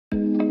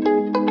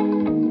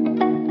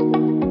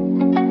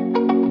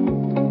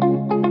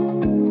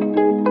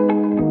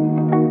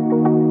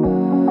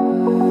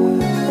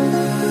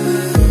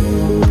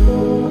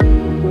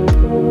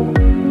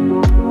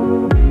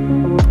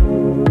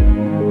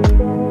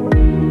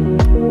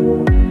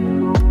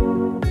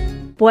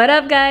What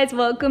up guys,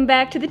 welcome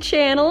back to the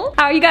channel.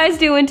 How are you guys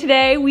doing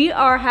today? We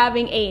are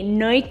having a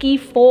Nike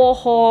fall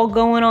haul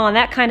going on,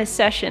 that kind of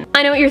session.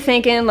 I know what you're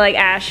thinking, like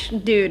Ash,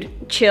 dude,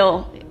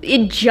 chill.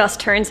 It just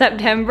turned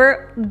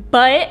September,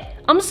 but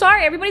I'm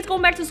sorry, everybody's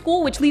going back to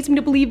school, which leads me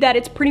to believe that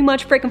it's pretty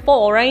much freaking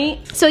fall,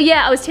 right? So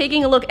yeah, I was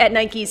taking a look at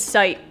Nike's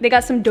site. They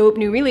got some dope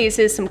new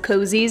releases, some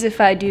cozies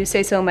if I do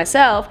say so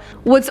myself.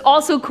 What's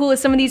also cool is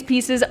some of these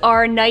pieces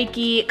are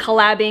Nike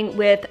collabing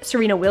with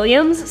Serena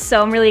Williams,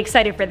 so I'm really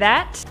excited for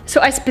that.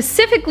 So I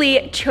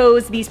specifically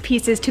chose these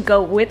pieces to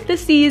go with the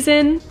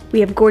season. We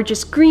have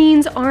gorgeous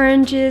greens,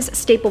 oranges,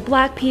 staple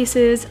black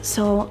pieces,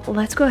 so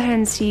let's go ahead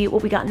and see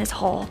what we got in this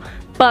haul.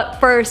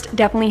 But first,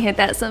 definitely hit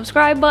that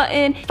subscribe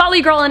button. Follow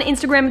your girl on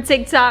Instagram and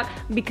TikTok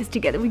because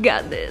together we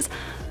got this.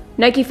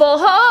 Nike Fall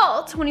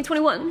Haul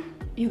 2021.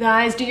 You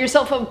guys, do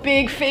yourself a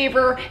big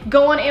favor.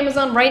 Go on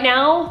Amazon right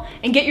now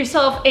and get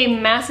yourself a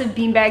massive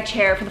beanbag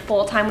chair for the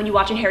fall time when you're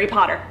watching Harry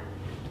Potter.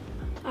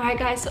 All right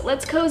guys, so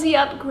let's cozy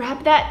up,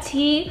 grab that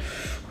tea.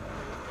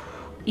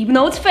 Even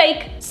though it's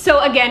fake. So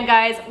again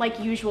guys, like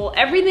usual,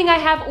 everything I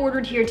have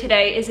ordered here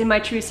today is in my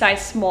true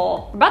size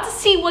small. We're about to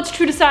see what's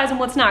true to size and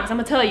what's not, because I'm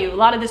gonna tell you, a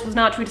lot of this was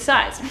not true to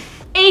size.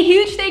 A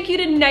huge thank you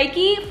to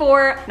Nike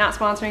for not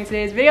sponsoring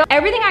today's video.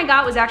 Everything I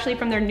got was actually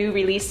from their new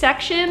release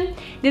section.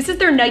 This is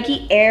their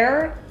Nike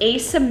Air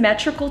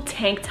asymmetrical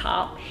tank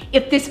top.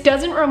 If this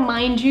doesn't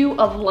remind you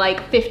of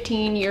like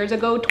 15 years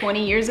ago,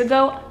 20 years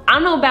ago, I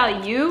don't know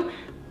about you,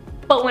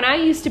 but when I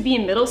used to be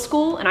in middle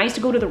school and I used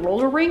to go to the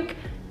roller rink,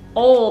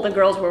 all the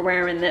girls were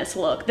wearing this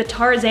look. The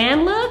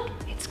Tarzan look,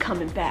 it's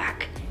coming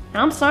back. And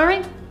I'm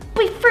sorry,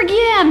 but forget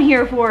I'm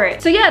here for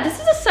it. So yeah,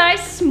 this is a size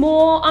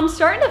small. I'm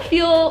starting to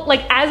feel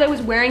like as I was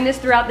wearing this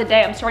throughout the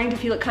day, I'm starting to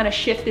feel it kind of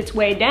shift its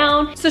way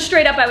down. So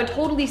straight up, I would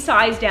totally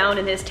size down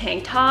in this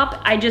tank top.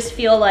 I just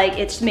feel like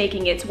it's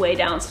making its way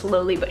down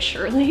slowly but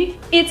surely.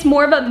 It's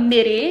more of a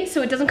midi,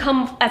 so it doesn't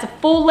come as a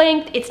full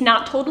length. It's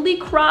not totally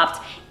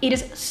cropped. It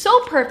is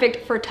so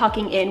perfect for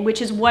tucking in,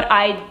 which is what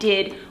I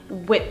did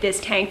with this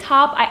tank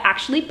top. I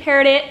actually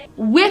paired it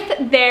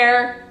with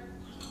their,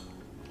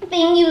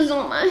 thank you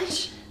so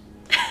much,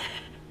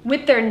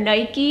 with their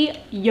Nike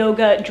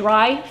Yoga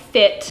Dry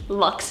Fit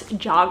Luxe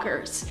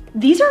joggers.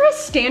 These are a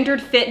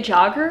standard fit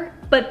jogger,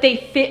 but they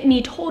fit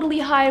me totally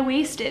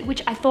high-waisted,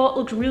 which I thought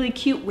looked really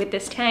cute with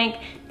this tank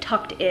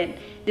tucked in.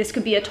 This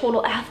could be a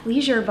total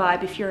athleisure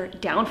vibe if you're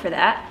down for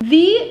that.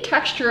 The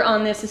texture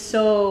on this is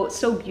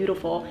so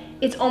beautiful.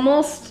 It's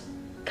almost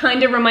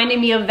kind of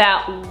reminding me of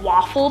that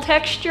waffle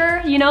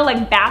texture, you know,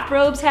 like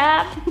bathrobes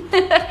have.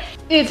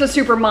 It's a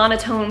super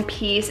monotone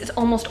piece. It's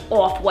almost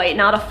off-white,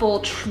 not a full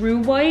true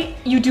white.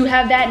 You do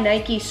have that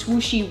Nike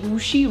swooshy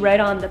whooshy right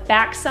on the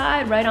back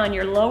side, right on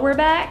your lower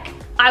back.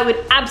 I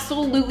would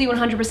absolutely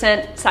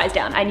 100% size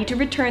down. I need to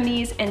return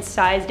these and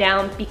size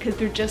down because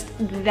they're just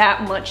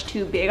that much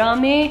too big on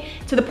me,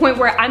 to the point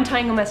where I'm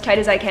tying them as tight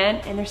as I can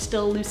and they're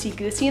still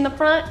loosey-goosey in the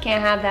front.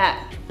 Can't have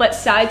that. But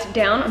size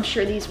down, I'm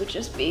sure these would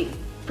just be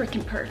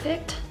freaking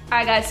perfect. All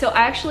right guys, so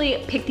I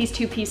actually picked these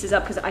two pieces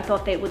up because I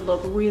thought they would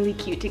look really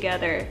cute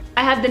together.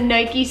 I have the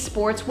Nike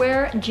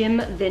Sportswear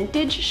Gym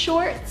Vintage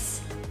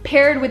shorts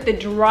paired with the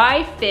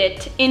Dry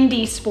Fit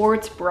Indie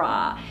Sports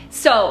Bra.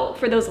 So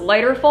for those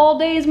lighter fall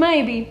days,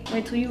 maybe,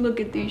 wait till you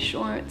look at these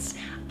shorts.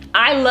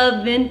 I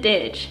love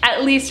vintage,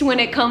 at least when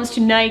it comes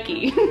to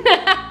Nike.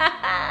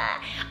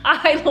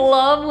 I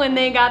love when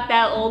they got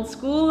that old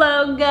school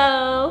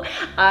logo.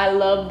 I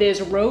love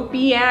this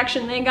ropey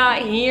action they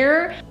got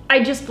here.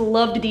 I just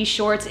loved these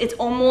shorts. It's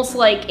almost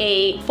like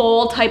a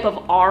fall type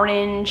of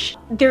orange.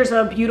 There's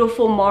a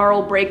beautiful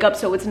marl breakup,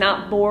 so it's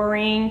not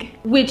boring,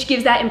 which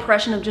gives that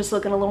impression of just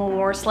looking a little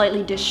more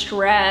slightly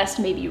distressed,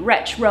 maybe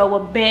retro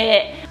a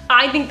bit.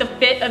 I think the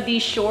fit of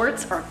these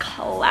shorts are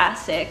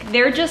classic.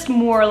 They're just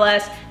more or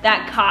less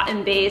that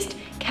cotton-based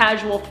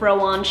casual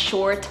throw-on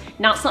short,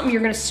 not something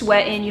you're gonna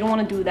sweat in. You don't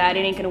wanna do that,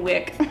 it ain't gonna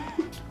wick.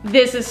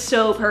 This is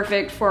so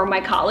perfect for my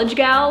college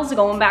gals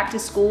going back to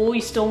school.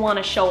 You still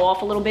wanna show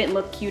off a little bit and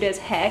look cute as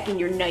heck in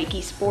your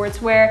Nike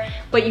sportswear,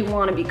 but you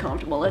wanna be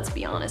comfortable, let's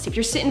be honest. If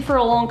you're sitting for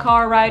a long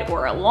car ride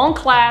or a long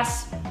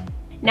class,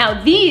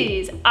 now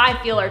these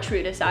I feel are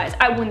true to size.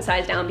 I wouldn't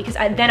size down because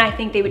then I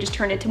think they would just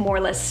turn into more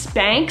or less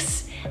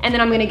Spanx, and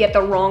then I'm gonna get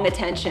the wrong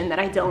attention that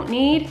I don't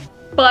need.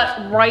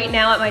 But right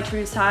now at my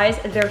true size,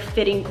 they're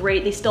fitting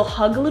great. They still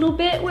hug a little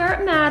bit where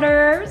it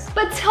matters.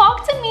 But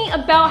talk to me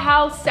about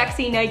how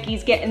sexy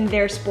Nike's getting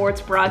their sports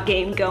bra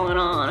game going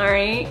on, all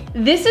right?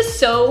 This is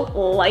so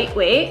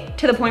lightweight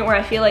to the point where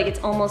I feel like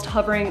it's almost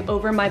hovering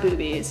over my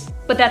boobies.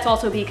 But that's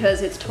also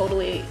because it's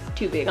totally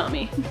too big on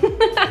me.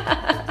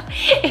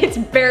 It's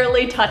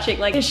barely touching,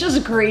 like it's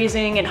just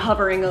grazing and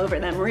hovering over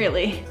them,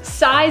 really.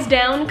 Size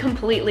down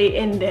completely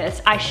in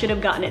this. I should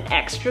have gotten an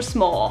extra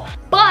small.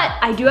 But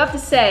I do have to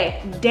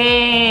say,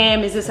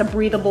 damn, is this a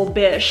breathable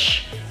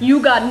bish.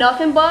 You got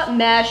nothing but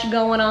mesh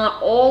going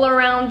on all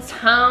around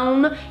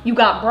town. You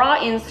got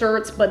bra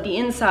inserts, but the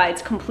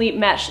inside's complete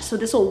mesh. So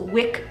this will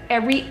wick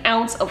every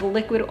ounce of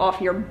liquid off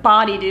your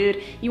body,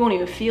 dude. You won't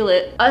even feel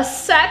it. A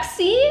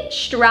sexy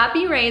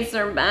strappy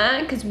razor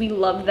band, because we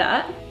love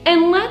that.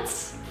 And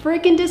let's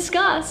freaking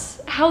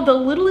discuss how the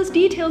littlest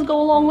details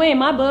go a long way in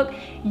my book.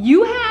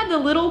 You had the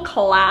little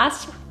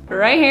clasp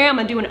right here. I'm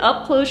gonna do an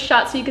up close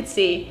shot so you could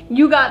see.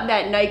 You got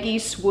that Nike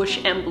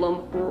swoosh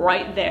emblem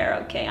right there,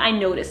 okay? I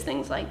noticed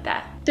things like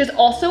that. There's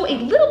also a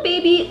little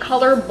baby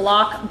color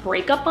block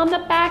breakup on the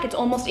back. It's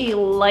almost a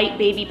light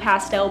baby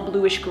pastel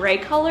bluish gray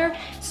color.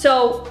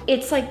 So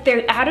it's like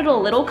they added a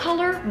little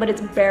color, but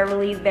it's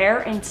barely there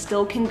and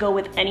still can go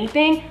with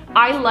anything.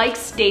 I like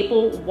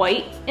staple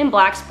white and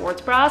black sports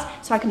bras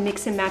so I can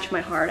mix and match my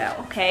heart out,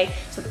 okay?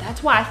 So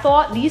that's why I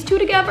thought these two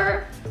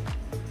together,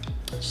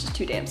 it's just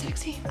too damn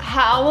sexy.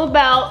 How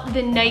about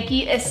the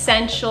Nike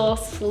Essential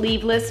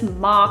Sleeveless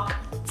Mock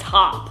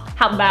Top?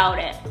 How about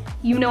it?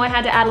 You know I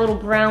had to add a little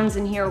browns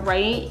in here,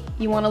 right?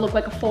 You wanna look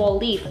like a fall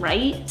leaf,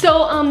 right?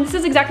 So this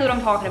is exactly what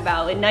I'm talking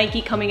about. With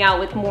Nike coming out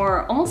with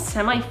more almost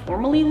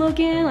semi-formally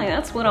looking, like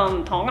that's what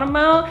I'm talking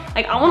about.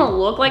 Like I wanna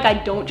look like I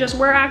don't just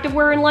wear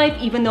activewear in life,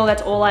 even though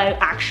that's all I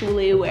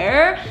actually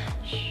wear.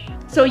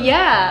 So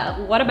yeah,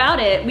 what about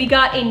it? We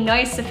got a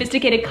nice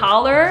sophisticated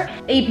collar,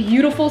 a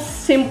beautiful,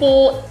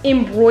 simple,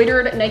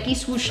 embroidered Nike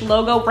swoosh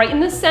logo right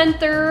in the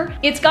center.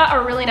 It's got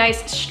a really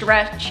nice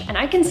stretch, and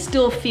I can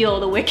still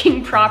feel the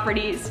wicking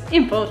properties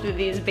in both of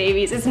these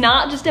babies. It's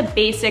not just a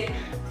basic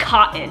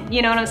cotton,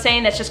 you know what I'm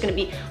saying? That's just gonna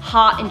be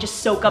hot and just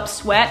soak up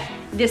sweat.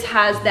 This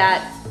has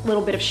that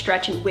little bit of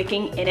stretch and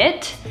wicking in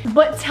it.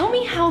 But tell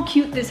me how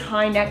cute this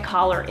high neck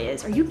collar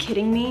is. Are you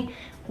kidding me?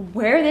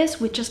 Wear this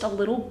with just a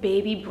little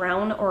baby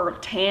brown or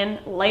tan,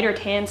 lighter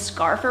tan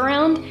scarf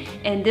around,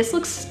 and this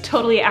looks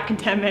totally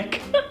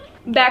academic.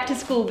 Back to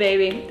school,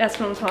 baby. That's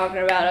what I'm talking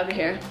about over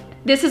here.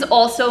 This is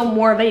also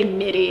more of a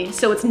midi,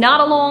 so it's not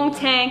a long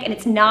tank and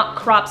it's not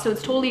cropped, so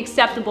it's totally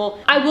acceptable.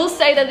 I will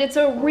say that it's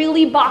a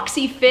really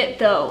boxy fit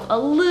though, a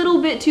little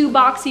bit too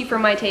boxy for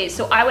my taste,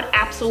 so I would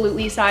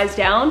absolutely size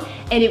down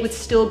and it would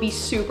still be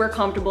super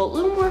comfortable. A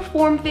little more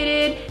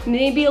form-fitted,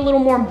 maybe a little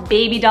more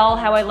baby doll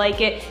how I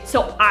like it,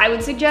 so I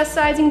would suggest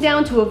sizing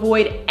down to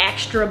avoid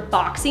extra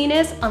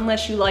boxiness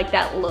unless you like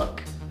that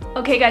look.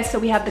 Okay guys, so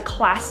we have the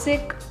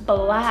classic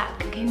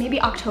black. Okay,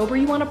 maybe October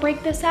you wanna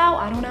break this out,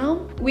 I don't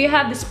know. We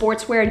have the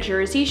sportswear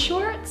jersey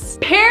shorts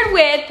paired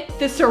with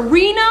the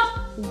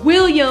Serena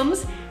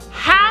Williams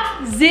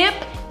half zip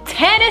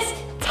tennis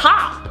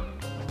top.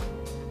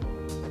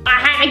 I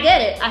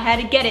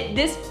had to get it.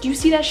 This, do you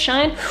see that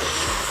shine?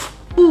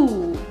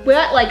 Ooh, well,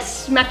 that like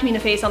smacked me in the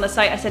face on the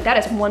site. I said, that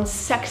is one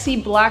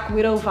sexy Black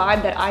Widow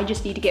vibe that I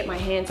just need to get my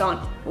hands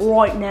on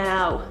right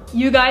now.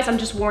 You guys, I'm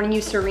just warning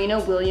you, Serena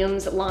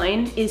Williams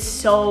line is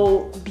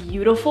so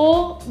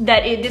beautiful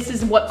that this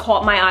is what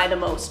caught my eye the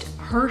most.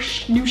 Her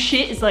new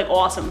shit is like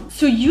awesome.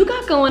 So you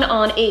got going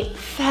on a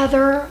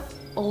feather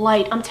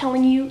light. I'm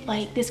telling you,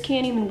 like this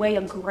can't even weigh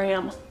a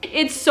gram.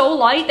 It's so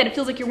light that it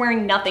feels like you're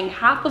wearing nothing.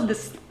 Half of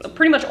this,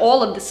 pretty much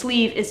all of the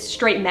sleeve is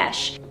straight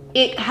mesh.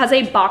 It has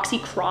a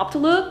boxy cropped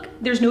look.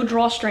 There's no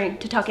drawstring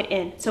to tuck it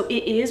in. So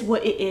it is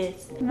what it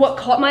is. What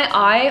caught my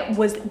eye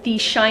was the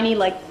shiny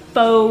like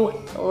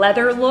faux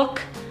leather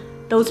look.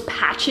 Those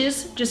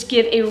patches just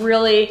give a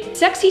really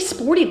sexy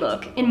sporty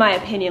look in my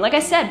opinion. Like I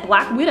said,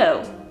 Black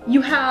Widow. You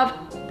have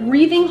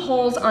breathing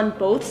holes on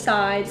both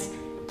sides.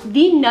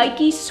 The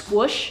Nike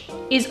swoosh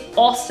is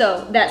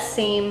also that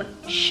same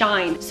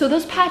shine. So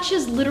those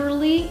patches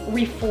literally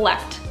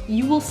reflect.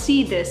 You will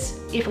see this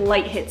if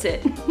light hits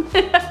it.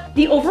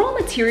 The overall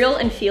material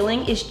and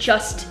feeling is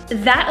just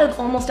that of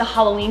almost a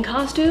Halloween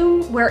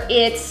costume where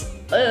it's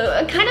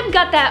kind of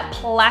got that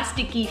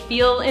plasticky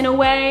feel in a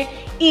way.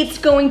 It's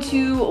going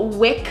to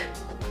wick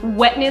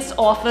wetness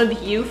off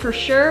of you for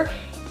sure.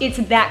 It's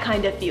that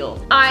kind of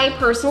feel. I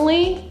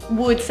personally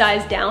would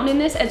size down in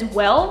this as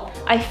well.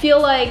 I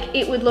feel like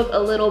it would look a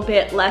little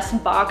bit less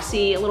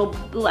boxy, a little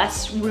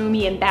less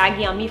roomy and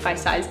baggy on me if I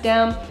sized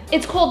down.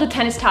 It's called the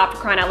tennis top, for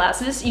crying out loud.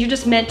 So this, you're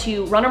just meant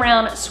to run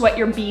around, sweat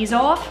your bees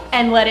off,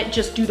 and let it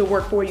just do the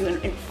work for you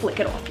and flick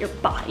it off your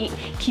body,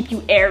 keep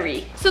you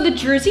airy. So the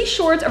jersey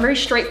shorts are very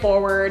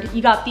straightforward.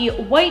 You got the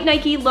white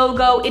Nike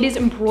logo. It is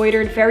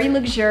embroidered, very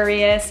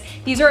luxurious.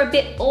 These are a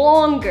bit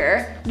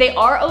longer. They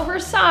are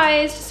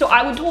oversized, so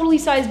I would totally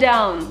size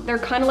down. They're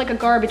kind of like a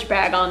garbage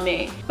bag on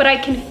me, but I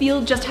can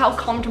feel just how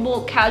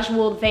comfortable,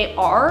 casual they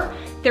are.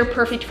 They're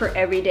perfect for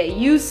everyday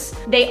use.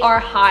 They are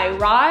high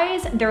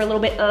rise. They're a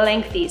little bit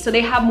lengthy, so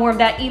they have more of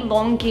that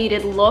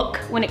elongated look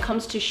when it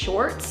comes to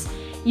shorts.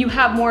 You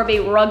have more of a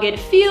rugged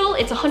feel.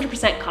 It's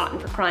 100% cotton,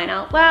 for crying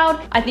out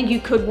loud. I think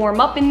you could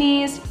warm up in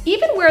these,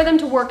 even wear them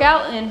to work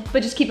out in,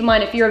 but just keep in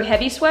mind, if you're a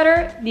heavy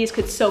sweater, these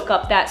could soak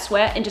up that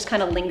sweat and just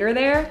kind of linger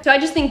there. So I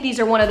just think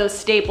these are one of those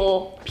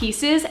staple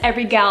pieces.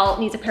 Every gal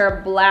needs a pair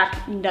of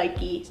black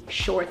Nike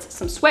shorts,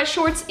 some sweat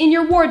shorts in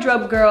your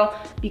wardrobe, girl,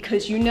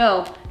 because you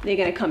know they're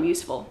gonna come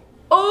useful.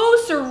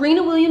 Oh,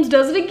 Serena Williams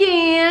does it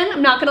again.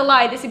 I'm not gonna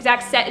lie, this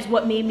exact set is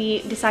what made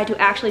me decide to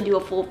actually do a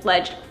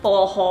full-fledged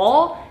fall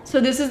haul. So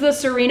this is the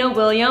Serena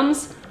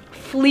Williams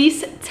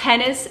fleece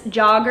tennis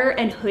jogger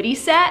and hoodie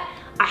set.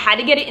 I had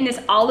to get it in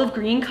this olive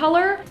green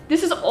color.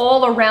 This is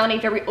all around a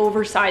very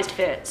oversized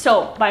fit.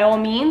 So by all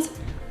means,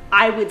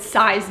 I would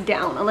size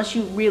down unless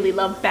you really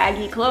love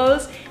baggy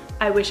clothes.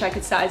 I wish I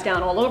could size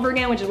down all over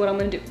again, which is what I'm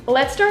gonna do.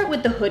 Let's start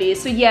with the hoodie.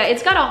 So yeah,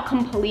 it's got a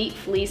complete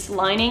fleece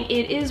lining.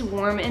 It is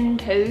warm and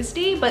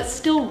toasty, but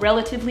still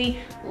relatively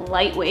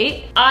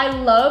lightweight. I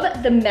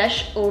love the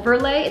mesh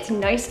overlay. It's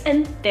nice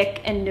and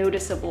thick and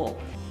noticeable.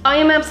 I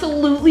am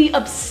absolutely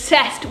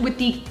obsessed with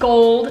the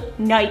gold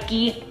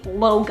Nike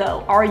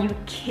logo. Are you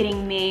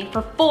kidding me?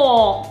 For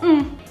fall.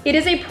 It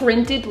is a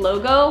printed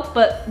logo,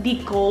 but the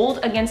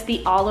gold against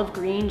the olive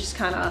green just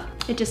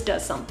it just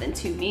does something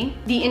to me.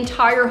 The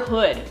entire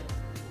hood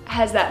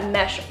has that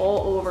mesh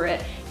all over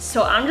it.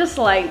 So I'm just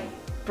like,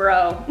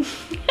 bro.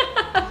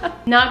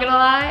 Not gonna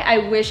lie,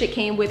 I wish it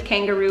came with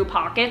kangaroo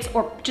pockets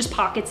or just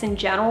pockets in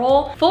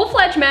general.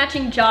 Full-fledged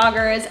matching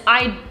joggers,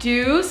 I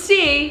do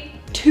see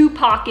 2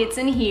 pockets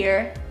in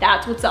here.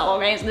 That's what's up,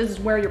 okay? So this is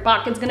where your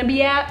pocket's gonna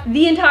be at.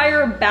 The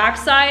entire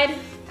backside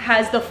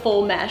has the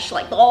full mesh,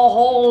 like the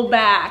whole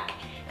back.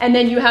 And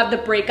then you have the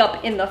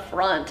breakup in the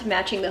front,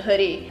 matching the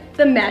hoodie.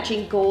 The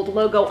matching gold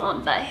logo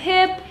on the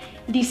hip.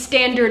 The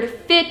standard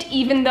fit,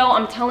 even though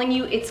I'm telling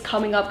you it's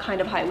coming up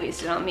kind of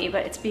high-waisted on me,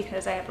 but it's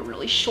because I have a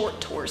really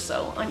short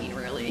torso, I mean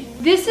really.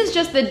 This is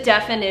just the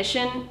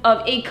definition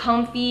of a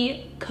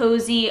comfy,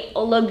 cozy,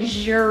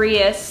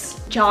 luxurious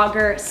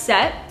jogger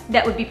set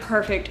that would be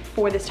perfect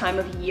for this time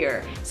of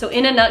year. So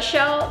in a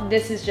nutshell,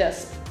 this is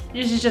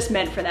just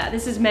meant for that.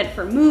 This is meant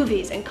for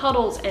movies and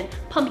cuddles and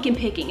pumpkin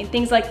picking and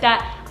things like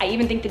that. I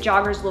even think the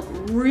joggers look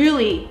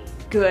really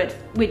good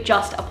with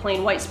just a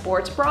plain white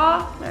sports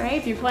bra, all right?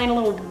 If you're playing a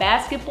little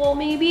basketball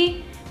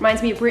maybe.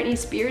 Reminds me of Britney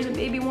Spears and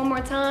Baby One More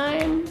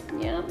Time.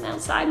 Yeah,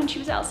 outside when she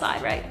was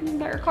outside, right?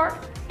 By her car.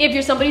 If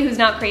you're somebody who's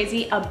not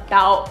crazy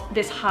about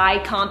this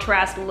high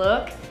contrast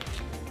look,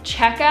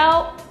 check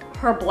out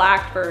her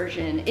black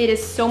version. It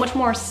is so much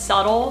more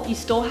subtle. You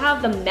still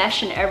have the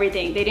mesh and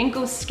everything. They didn't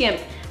go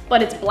skimp,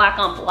 but it's black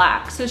on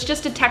black. So it's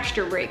just a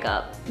texture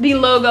breakup. The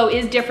logo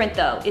is different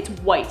though. It's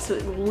white, so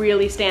it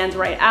really stands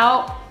right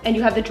out. And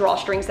you have the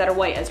drawstrings that are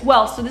white as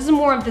well. So this is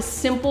more of the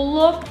simple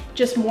look,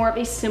 just more of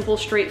a simple,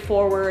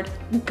 straightforward,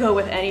 go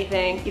with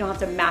anything. You don't have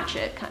to match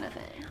it kind of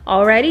thing.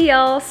 Alrighty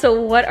y'all,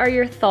 so what are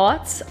your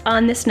thoughts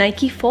on this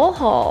Nike fall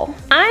haul?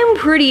 I'm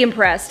pretty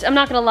impressed, I'm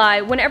not gonna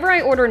lie. Whenever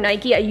I order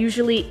Nike, I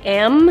usually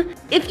am.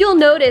 If you'll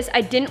notice,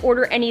 I didn't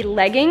order any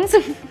leggings.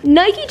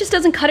 Nike just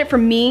doesn't cut it for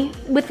me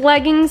with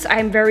leggings.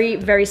 I'm very,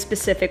 very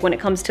specific when it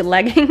comes to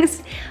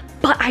leggings.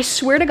 But I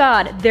swear to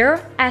God,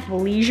 their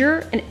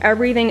athleisure and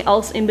everything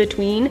else in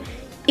between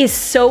is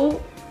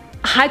so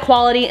high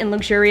quality and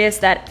luxurious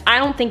that I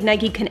don't think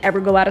Nike can ever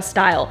go out of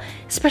style,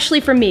 especially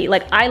for me.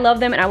 Like, I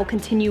love them and I will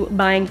continue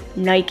buying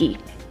Nike.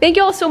 Thank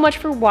you all so much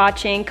for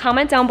watching.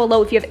 Comment down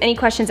below if you have any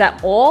questions at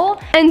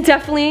all. And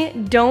definitely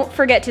don't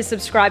forget to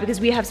subscribe because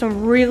we have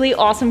some really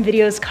awesome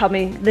videos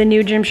coming. The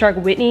new Gymshark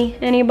Whitney,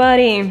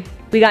 anybody?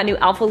 We got new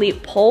Alpha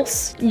Elite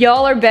Pulse.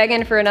 Y'all are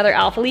begging for another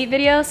Alpha Elite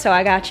video, so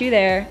I got you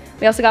there.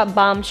 We also got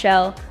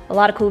Bombshell, a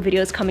lot of cool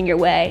videos coming your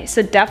way.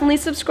 So definitely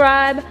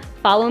subscribe,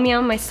 follow me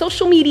on my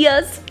social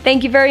medias.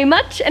 Thank you very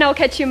much, and I'll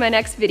catch you in my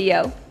next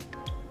video.